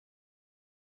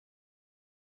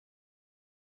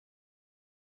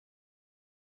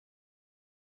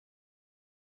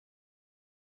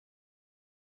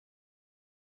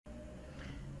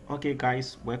Okay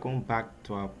guys, welcome back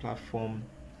to our platform.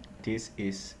 This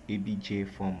is ABJ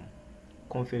from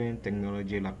Confident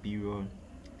Technology Laborial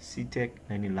CTech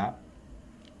Learning Lab,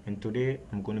 and today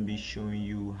I'm going to be showing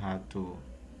you how to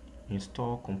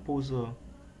install Composer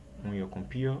on your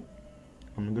computer.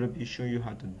 I'm going to be showing you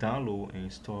how to download and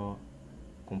install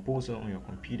Composer on your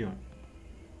computer.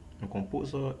 And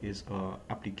Composer is an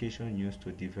application used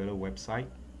to develop website.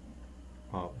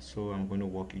 So I'm going to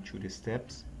walk you through the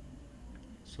steps.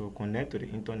 So connect to the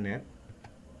internet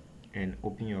and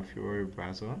open your favorite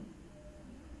browser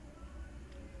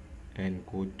and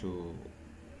go to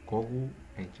Google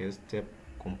and just type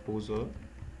Composer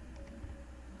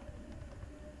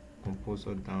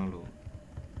download.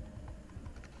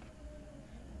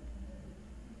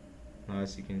 Now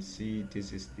as you can see,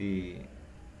 this is the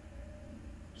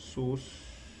source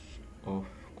of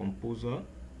Composer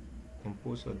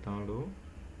download,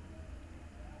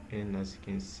 and as you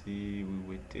can see, we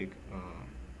will take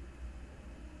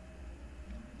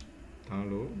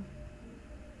download.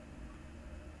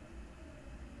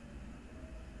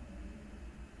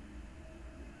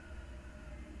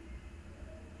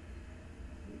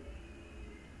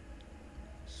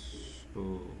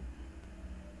 So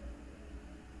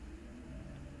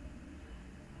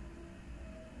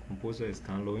Composer is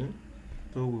downloading,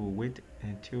 so we will wait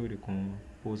until the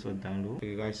Composer download.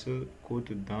 Okay guys, so go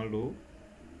to download,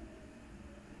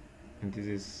 and this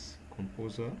is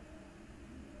Composer.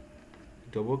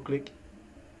 Double click,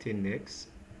 take next,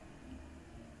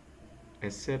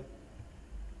 accept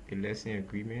the license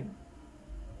agreement,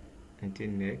 and take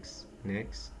next.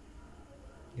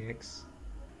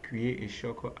 Create a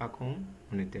shortcut account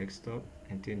on the desktop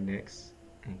and take next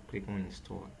and click on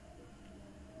install.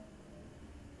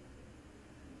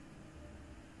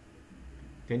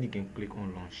 Then you can click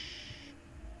on launch.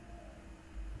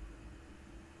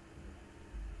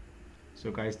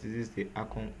 So guys, this is the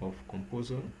account of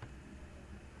Composer.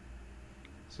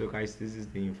 So guys, this is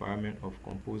the environment of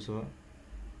Composer.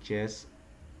 Just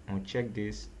uncheck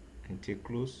this and take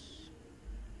close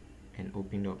and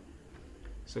open up.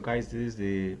 So guys, this is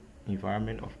the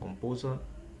environment of Composer,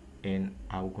 and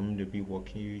I'm going to be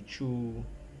walking you through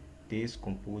this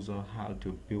Composer, how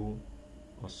to build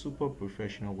a super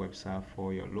professional website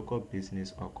for your local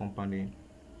business or company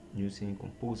using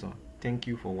Composer. Thank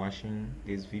you for watching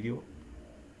this video.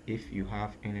 If you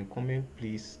have any comment,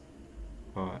 please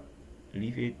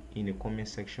leave it in the comment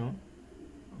section.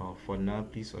 For now,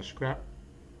 please subscribe.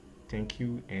 Thank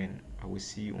you, and I will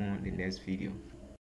see you on the next video.